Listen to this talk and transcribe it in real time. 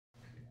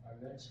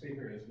Our next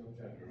speaker is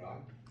Nurcan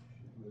Durak,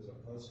 who is a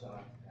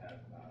postdoc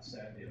at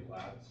Sandia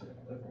Labs in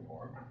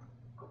Livermore.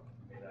 You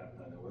may not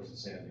know there was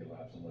a Sandia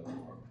Labs in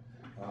Livermore.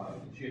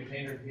 She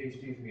obtained her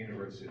PhD from the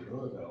University of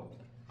Louisville.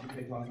 She's going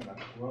to be talking about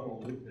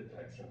coronal loop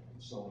detection from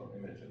solar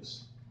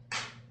images.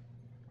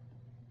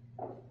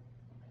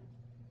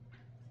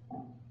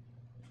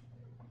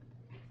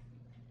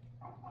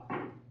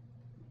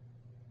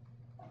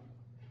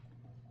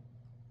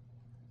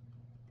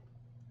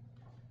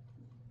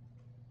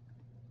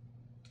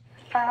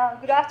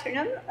 Good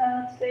afternoon.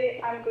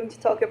 Today I'm going to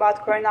talk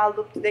about coronal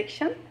loop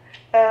detection.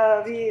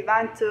 We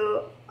went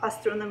to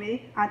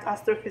astronomy and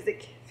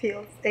astrophysics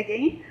fields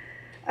again.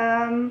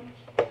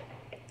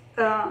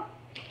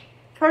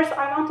 First,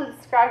 I want to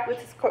describe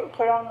what is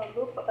coronal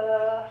loop.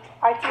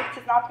 I think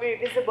it is not very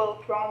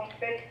visible from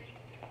the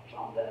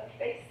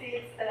back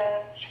seats,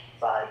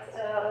 but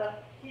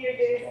here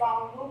there is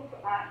one loop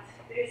and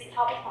there is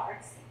top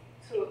parts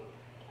too.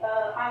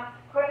 And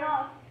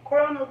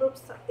coronal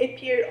loops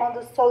appear on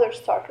the solar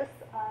surface,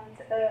 and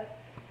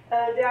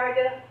they are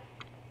the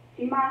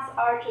immense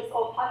arches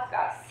of hot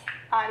gas,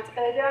 and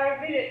they are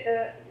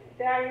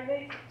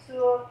related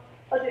to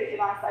other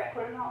events like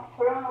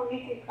coronal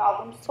heating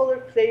problems, solar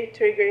flare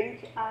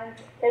triggering, and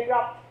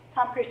abrupt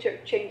temperature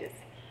changes.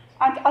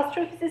 And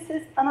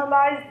astrophysicists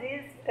analyze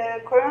these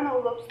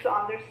coronal loops to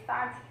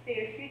understand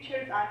their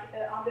features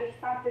and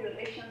understand the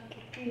relations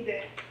between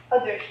the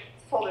other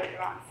solar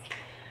events.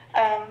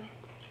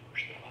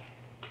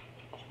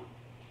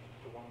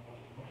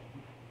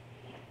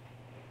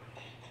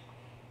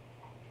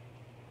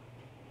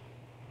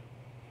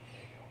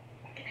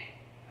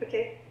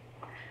 Okay.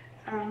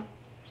 And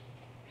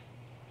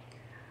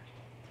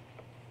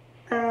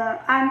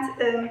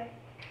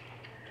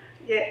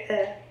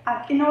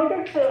in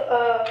order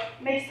to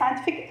make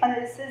scientific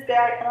analysis, they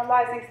are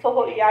analyzing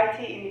SOHO EIT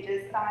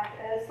images. And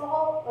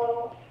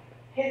SOHO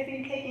has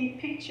been taking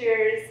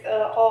pictures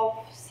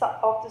of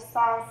the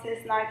sun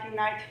since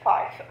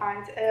 1995,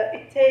 and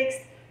it takes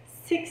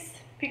 6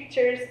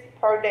 pictures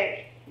per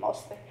day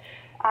mostly.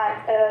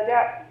 And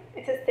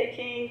it is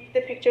taking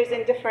the pictures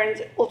in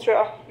different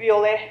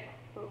ultraviolet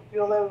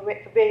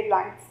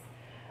wavelengths.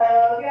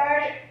 We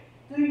are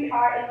doing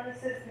our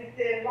analysis with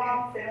the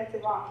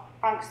 171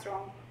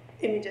 angstrom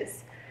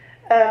images.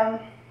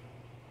 Currently,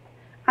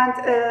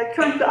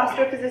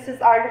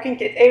 astrophysicists are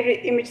looking at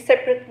every image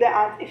separately,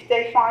 and if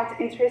they find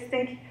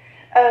interesting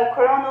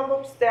coronal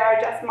loops, they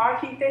are just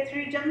marking that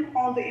region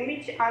on the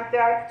image, and they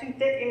are putting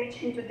that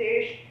image into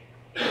their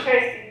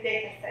interesting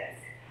data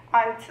sets.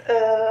 And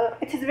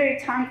it is very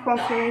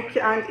time-consuming,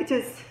 and it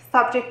is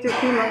subject to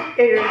human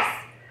errors.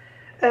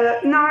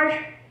 In our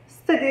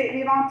study,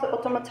 we want to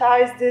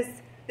automatize this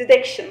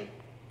detection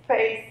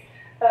phase.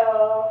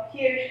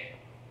 Here,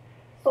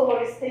 SOHO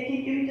is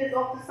taking images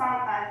of the sun,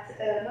 and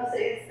NASA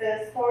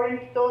is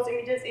storing those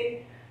images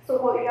in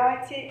SOHO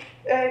EIT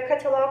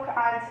catalog,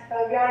 and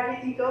we are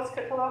getting those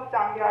catalogs,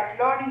 and we are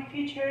learning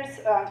features,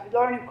 and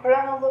learning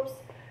coronal loops,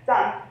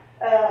 then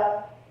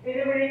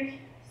delivering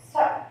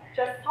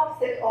just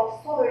subset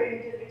of solar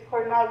images with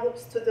coronal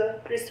loops to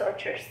the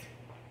researchers.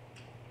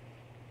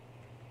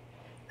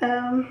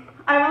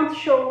 I want to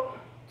show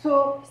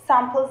 2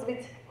 samples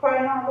with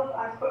coronal loop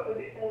and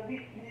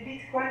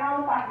with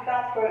coronal loop and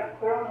without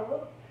coronal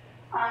loop.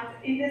 And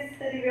in this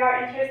study, we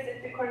are interested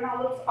in the coronal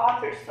loop's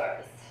outer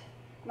surface,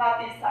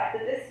 not inside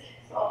the disk,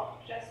 so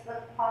just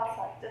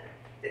outside the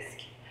disk.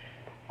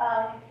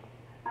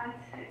 And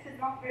it is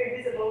not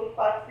very visible,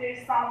 but there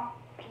is some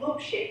loop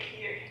shape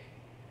here.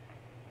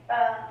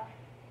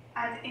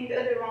 And in the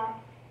other one,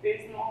 there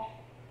is no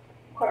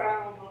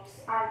coronal loops.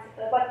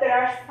 But there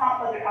are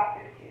some other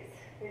activities,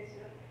 as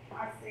you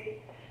can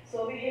see.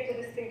 So we have to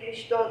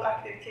distinguish those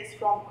activities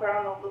from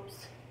coronal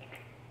loops.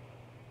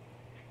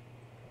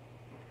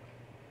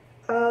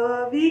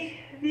 We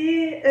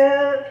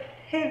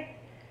have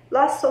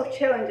lots of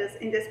challenges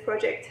in this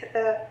project.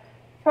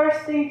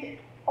 First thing,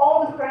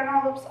 all the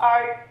coronal loops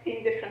are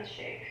in different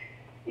shape,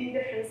 in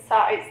different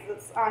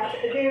sizes,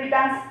 and their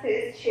density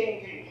is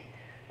changing.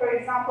 For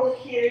example,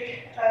 here,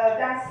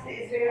 density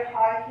is very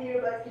high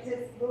here, but it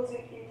is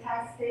losing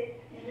intensity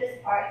in this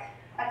part,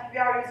 and we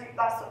are using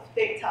lots of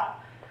data.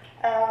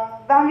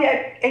 When we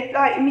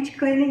apply image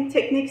cleaning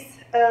techniques,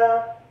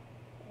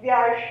 we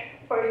are,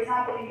 for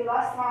example, in the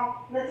last one,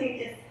 nothing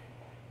is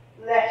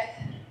left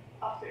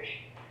after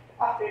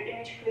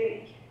image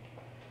cleaning.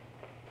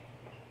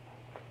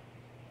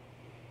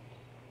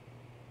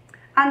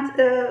 And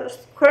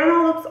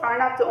coronal loops are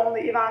not the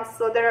only events,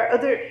 so there are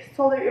other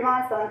solar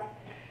events, and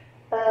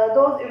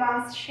those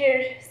events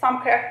share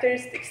some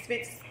characteristics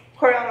with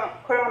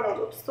coronal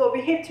loops. So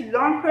we have to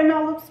learn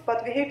coronal loops,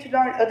 but we have to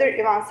learn other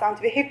events, and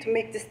we have to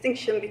make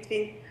distinction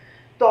between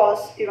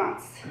those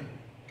events.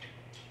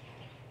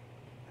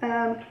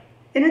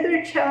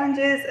 Another challenge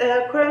is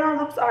coronal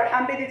loops are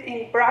embedded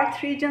in bright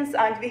regions,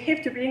 and we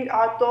have to bring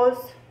out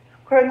those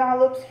coronal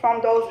loops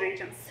from those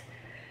regions.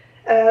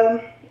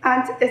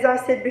 And as I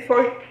said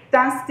before,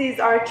 densities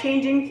are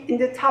changing. In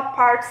the top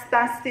parts,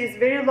 density is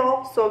very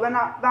low, so when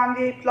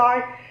we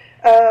apply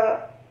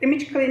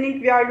image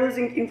cleaning, we are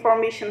losing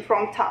information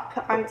from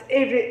top, and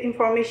every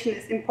information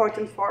is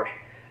important for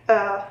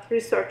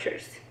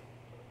researchers.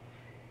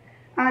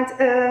 And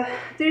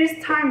there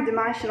is time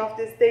dimension of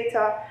this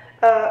data.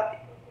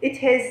 It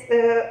has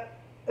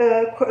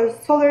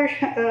solar.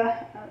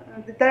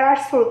 There are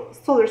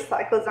solar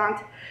cycles, and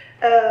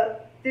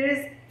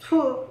there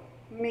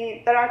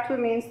are two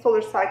main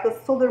solar cycles: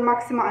 solar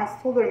maxima and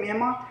solar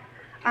minima.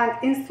 And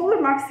in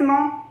solar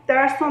maxima, there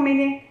are so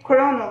many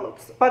coronal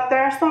loops, but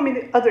there are so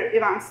many other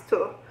events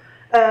too.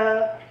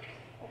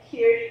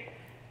 Here,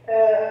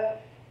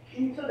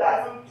 in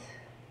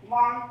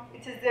 2001,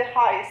 it is the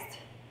highest.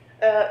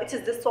 It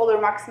is the solar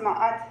maxima,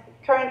 and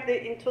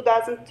currently in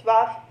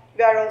 2012,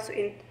 we are also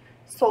in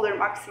solar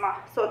maxima.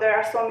 So there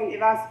are so many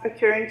events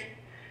occurring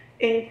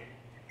in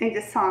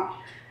the sun.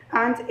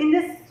 And in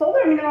the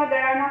solar minima,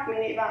 there are not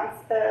many events.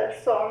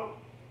 So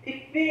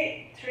if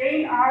we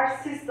train our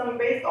system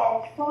based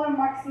on solar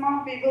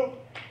maxima, we will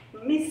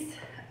miss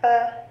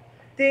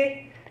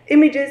the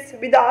images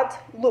without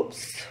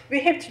loops. We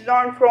have to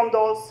learn from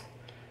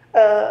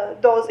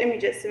those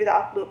images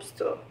without loops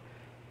too.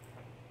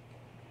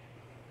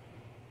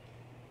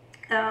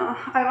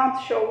 I want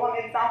to show one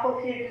example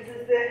here. This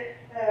is the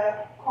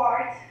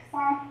quartz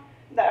sun.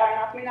 There are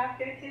not many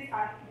activities,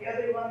 and the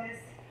other one is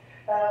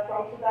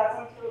from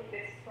 2002.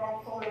 This is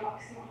from solar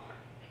maxima.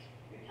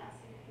 You can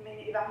see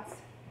many events.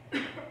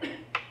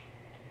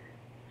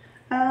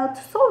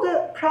 To solve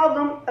the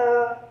problem,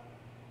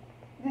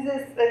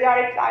 we are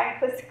applying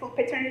classical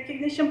pattern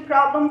recognition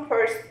problem.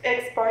 First,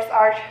 experts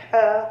are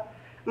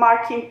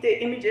marking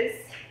the images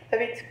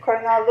with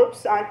coronal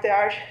loops, and they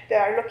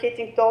are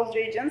locating those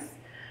regions.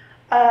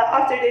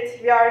 After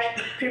that, we are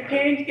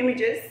preparing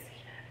images.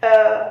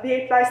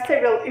 We apply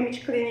several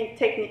image cleaning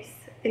techniques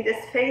in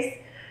this phase,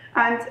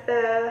 and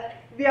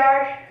we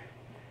are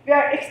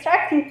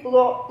extracting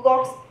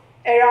blocks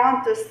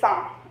around the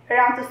sun,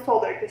 around the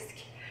solar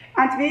disk,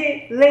 and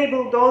we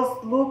label those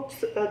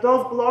blocks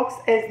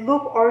as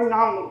loop or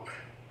non-loop.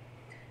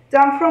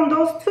 Then from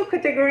those two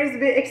categories,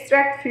 we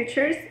extract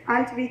features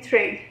and we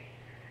train.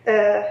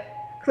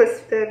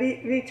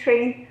 We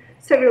train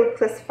several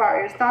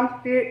classifiers. Then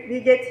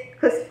we get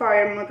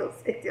classifier models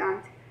at the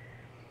end.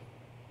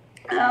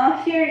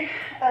 Here,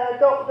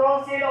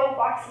 those yellow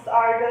boxes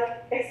are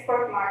the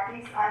expert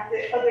markings, and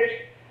the other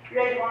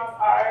red ones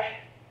are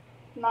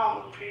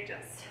non-loop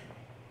regions.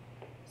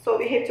 So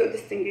we have to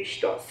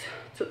distinguish those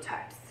two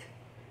types.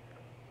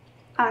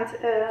 And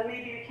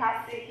maybe you can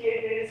see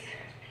here there is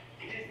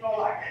no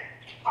like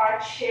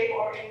arch shape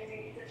or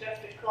anything. It's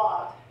just a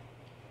cloud.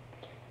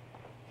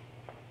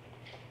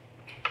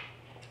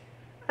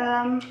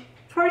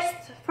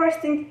 First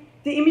thing,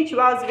 the image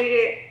was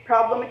very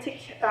problematic,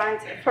 and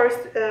first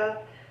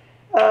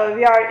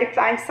we are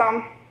applying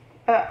some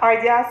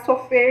IDEA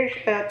software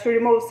to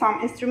remove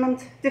some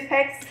instrument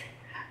defects.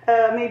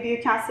 Maybe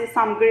you can see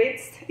some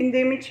grids in the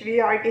image. We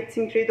are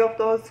getting rid of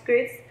those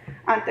grids,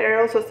 and there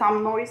are also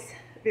some noise.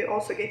 We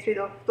also get rid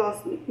of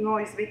those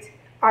noise with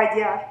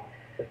IDEA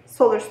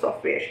solar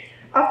software.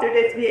 After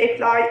that, we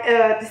apply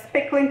the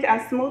speckling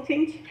and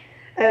smoothing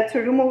to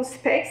remove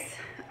specks,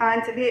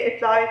 and we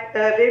apply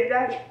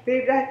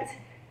wavelet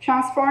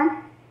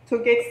transform to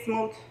get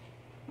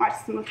much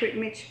smoother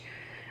image.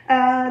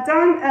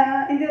 Then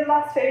in the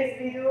last phase,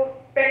 we do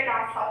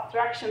background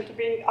subtraction to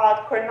bring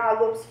out coronal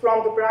loops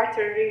from the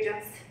brighter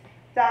regions.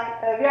 Then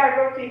we are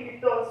working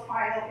with those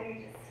final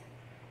images.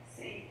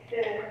 See,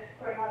 the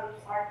coronal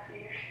loops are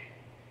clear.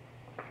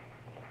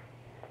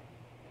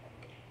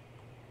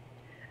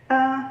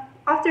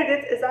 After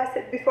that, as I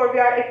said before, we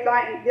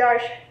are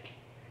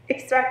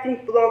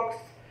extracting blocks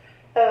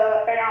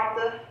around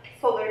the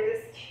solar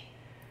disk.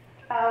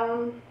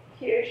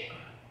 Here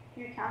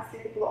you can see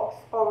the blocks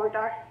over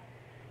there.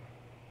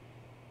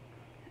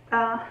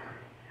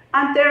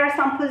 And there are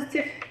some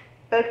positive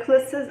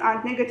classes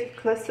and negative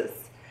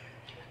classes.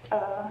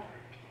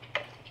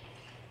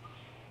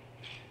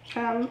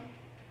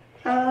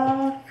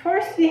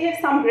 First, we have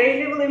some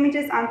gray level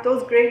images, and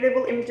those gray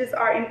level images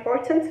are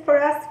important for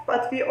us,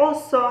 but we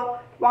also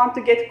want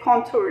to get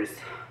contours,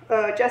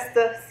 just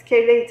the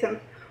skeleton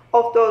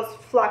of those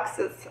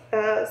fluxes.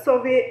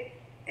 So we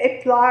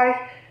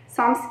apply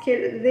some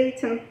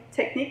skeleton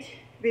technique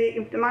we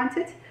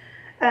implemented.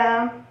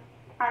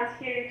 And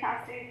here you can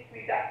see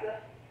we got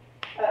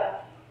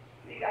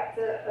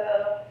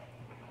the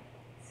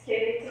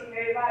skeleton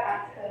very well,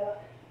 and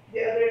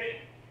the other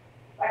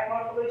like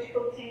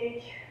morphological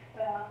technique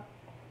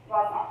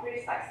was not very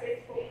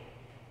successful.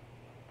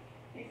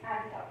 It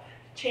ended up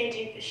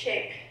changing the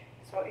shape,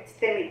 so it's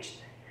damaged.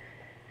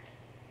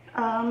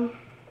 And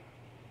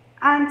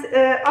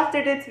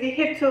after that, we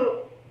have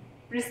to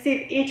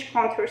receive each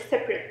contour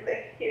separately.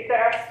 Here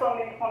there are so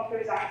many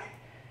contours, and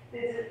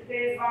there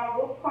is one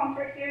loop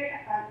contour here,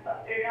 and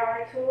there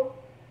are two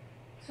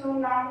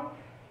non-loop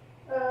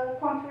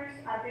contours,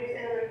 and there is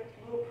another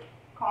loop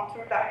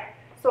contour there.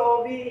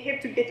 So we have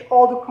to get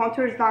all the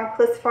contours and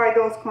classify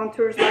those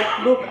contours like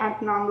loop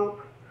and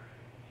non-loop.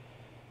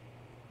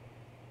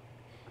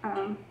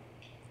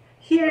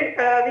 here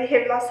we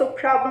have lots of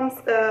problems.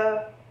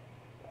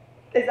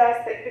 As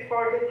I said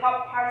before, the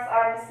top parts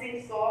are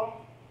missing, so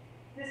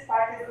this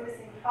part is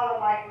missing. How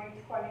am I going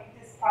to connect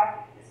this part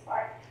with this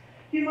part?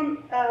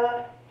 Human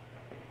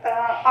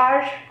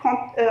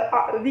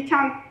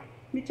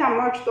we can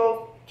merge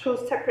those two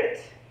separate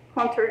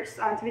contours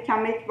and we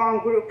can make one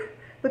group,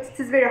 but it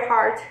is very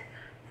hard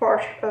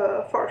for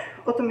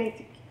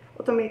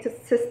automated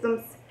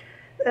systems.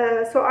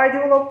 So I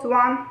developed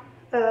one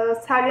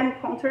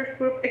salient contour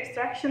group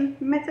extraction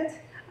method,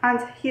 and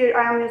here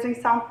I am using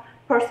some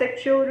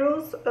perceptual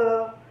rules,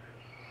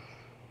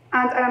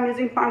 and I am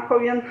using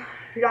Markovian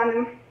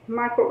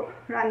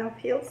micro-random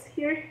fields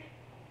here.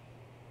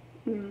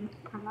 I'm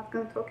not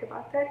going to talk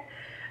about that.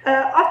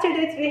 After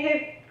that, we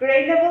have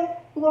gray level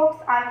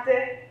blocks and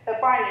the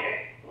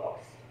binary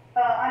blocks.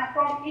 And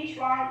from each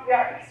one, we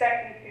are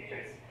extracting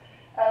features.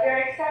 We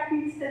are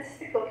extracting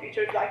statistical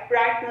features like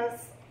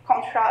brightness,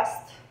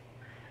 contrast,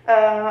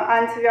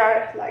 and we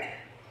are like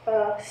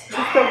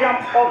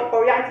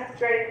histogram-oriented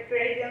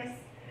gradients,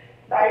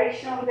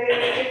 directional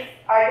derivations,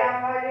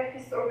 eigenvalue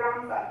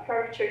histograms, and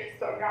curvature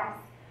histograms.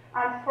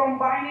 And from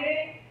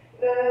binary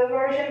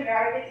version, we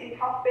are getting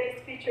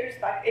half-based features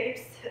like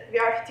ellipse. We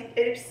are fitting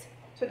ellipse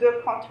to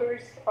the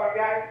contours, or we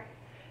are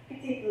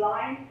fitting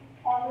line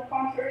on the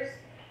contours.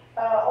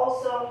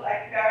 Also,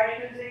 like we are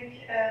using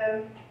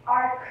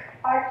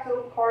arc to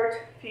chord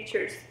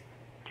features.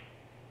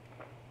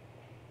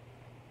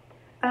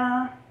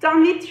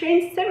 Then we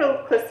trained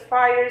several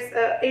classifiers: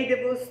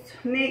 AdaBoost,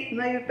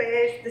 naive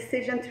Bayes,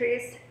 decision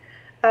trees,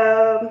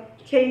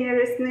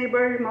 k-nearest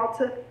neighbor,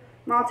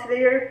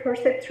 multi-layer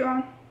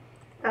perceptron,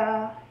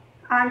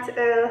 and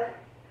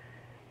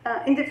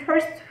in the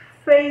first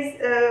phase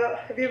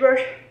we were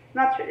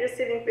not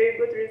receiving very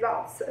good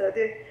results.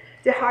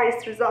 The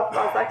highest result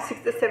was like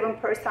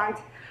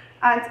 67%,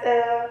 and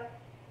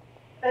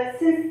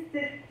since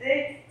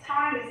the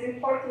time is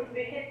important,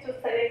 we had to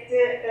select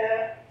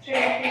the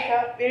training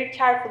data very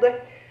carefully.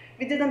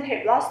 We didn't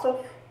have lots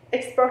of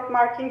expert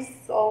markings,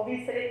 so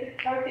we selected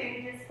 30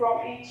 images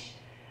from each,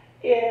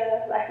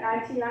 like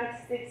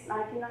 1996,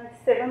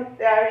 1997,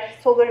 they are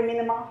solar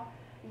minima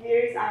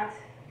years, and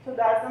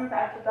 2000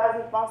 and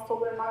 2001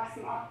 solar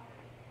maxima,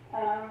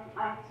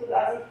 and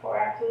 2004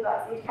 and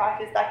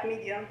 2005 is like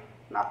median,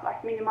 not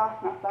like minima,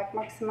 not like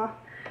maxima.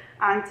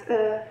 And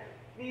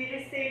we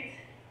received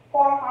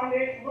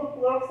 400 loop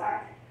blocks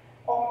and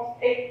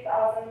almost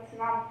 8,000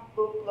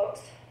 non-loop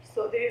blocks.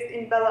 So there is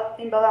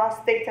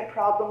imbalanced data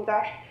problem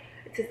there.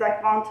 It is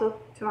like 1 to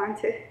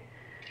 20.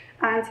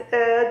 And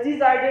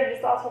these are the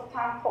results of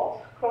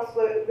tenfold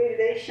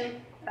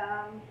cross-validation.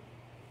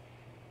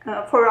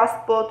 For us,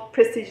 both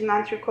precision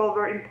and recall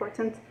were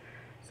important,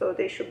 so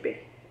they should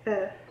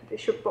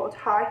both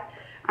high.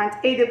 And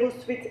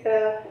AdaBoost with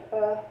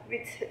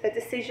a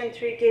decision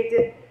tree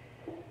gave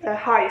the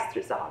highest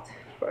result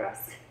for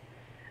us.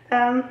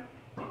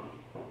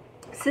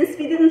 Since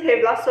we didn't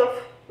have lots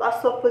of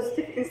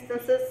positive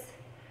instances,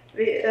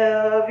 we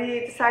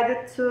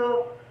decided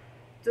to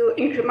do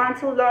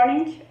incremental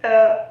learning.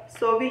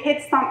 So we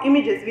had some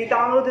images, we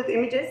downloaded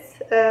images,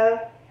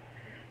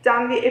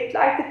 then we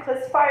applied the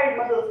classifier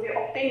models we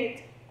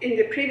obtained in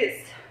the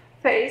previous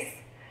phase.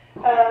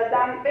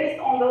 Then based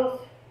on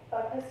those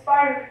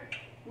classifier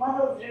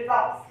models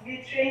results, we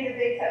trained the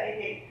data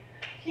again.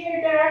 Here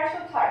there are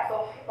two types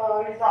of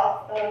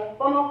results.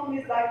 One of them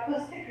is like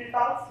positive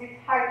results with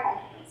high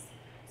confidence.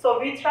 So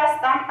we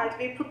trust them and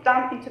we put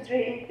them into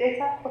training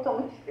data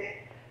automatically.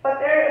 But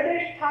there are other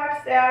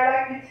types, they are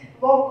like with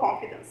low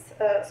confidence.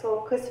 So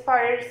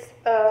classifiers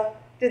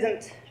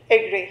didn't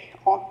agree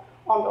on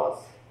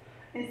those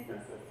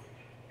instances.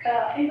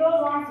 In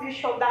those ones, we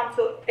showed them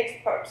to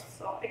experts.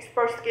 So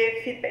experts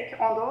gave feedback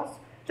on those.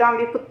 Then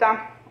we put them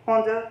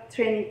on the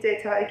training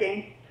data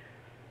again.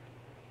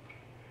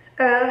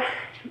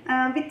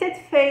 With that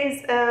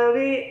phase,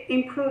 we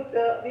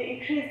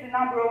increased the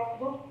number of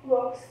loop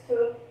blocks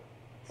to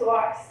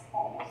twice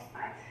almost.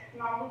 And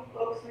non-loop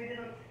blocks we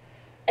didn't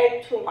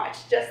add too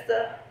much, just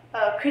the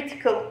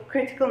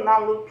critical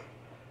non-loop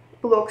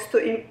blocks to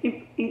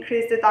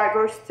increase the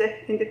diversity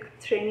in the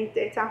training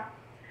data.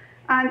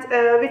 And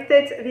with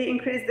that, we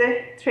increased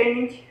the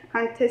training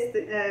and test.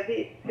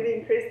 We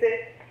increased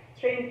the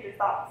training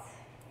results.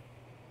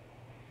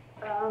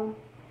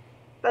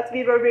 But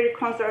we were very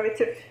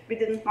conservative. We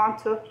didn't want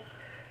to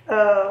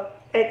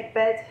add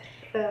bad,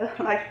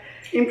 like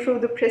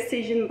improve the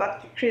precision,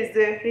 but decrease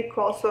the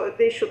recall. So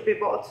they should be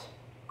both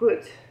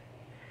good.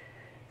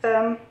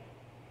 And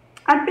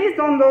based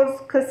on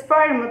those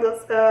classifier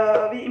models,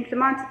 we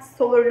implemented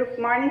solar loop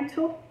mining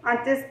tool.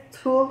 And this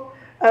tool,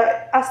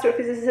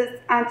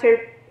 astrophysicists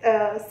enter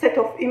a set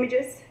of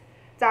images.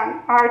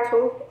 Then our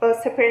tool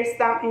separates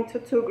them into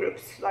two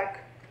groups,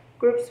 like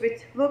groups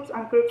with loops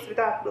and groups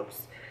without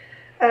loops.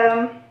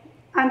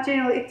 And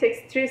generally it takes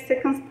 3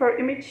 seconds per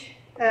image,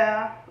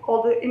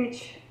 all the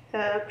image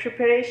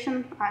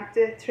preparation and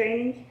the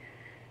training.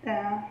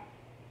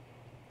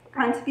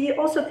 And we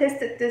also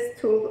tested this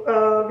tool.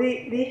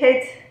 We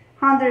had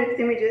 100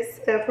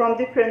 images from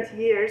different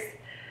years,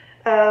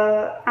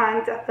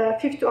 and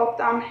 50 of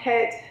them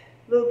had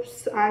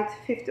loops and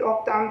 50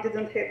 of them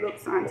didn't have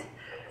loops, and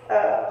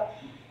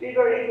we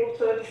were able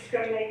to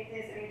discriminate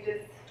these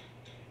images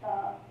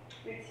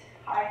with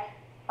high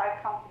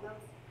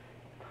confidence,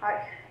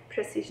 high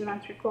precision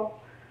and recall.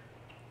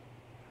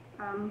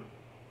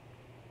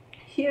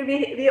 Here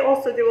we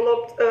also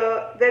developed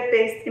a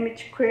web-based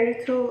image query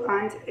tool,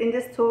 and in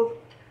this tool,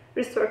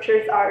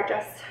 researchers are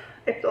just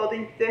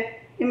uploading the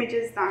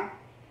images, and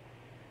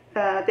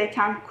they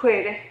can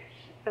query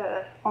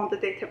on the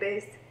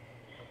database.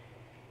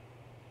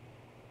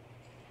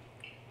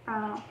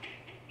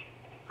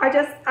 I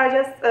just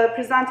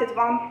presented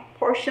one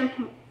portion,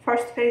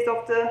 first phase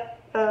of the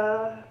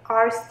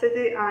our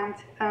study, and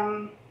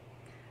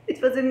it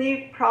was a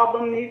new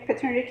problem, new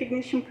pattern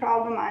recognition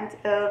problem, and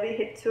we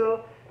had to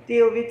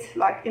deal with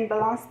like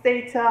imbalanced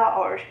data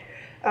or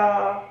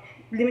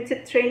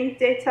limited training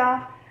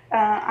data,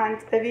 and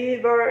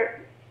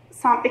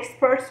some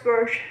experts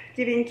were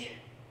giving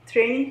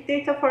training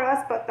data for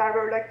us, but there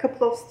were like a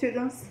couple of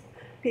students,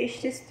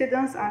 PhD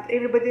students, and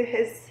everybody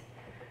has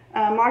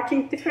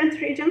marking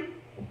different region,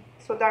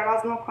 so there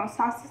was no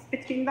consensus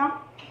between them,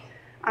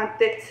 and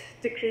that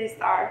decreased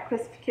our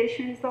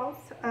classification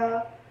results.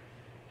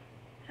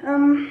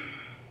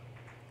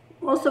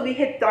 Also, we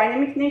had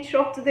dynamic nature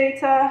of the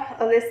data.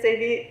 Let's say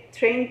we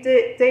trained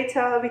the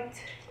data with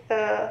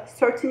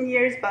certain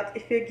years, but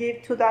if you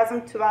give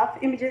 2012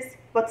 images,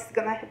 what's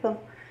gonna happen?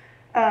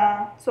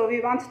 So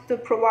we wanted to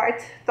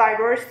provide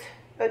diverse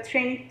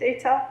training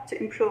data to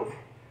improve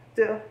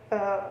the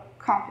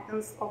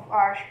confidence of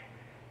our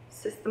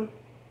system.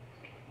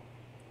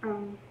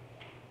 And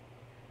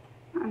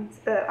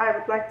I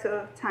would like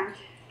to thank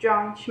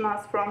John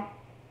Schmaz from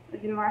the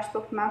University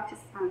of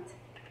Memphis, and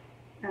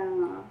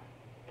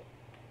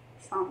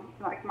some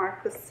like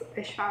Marcus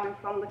Eschwanen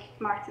from Lockheed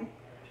Martin.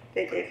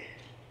 They gave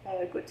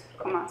good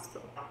comments to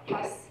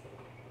us.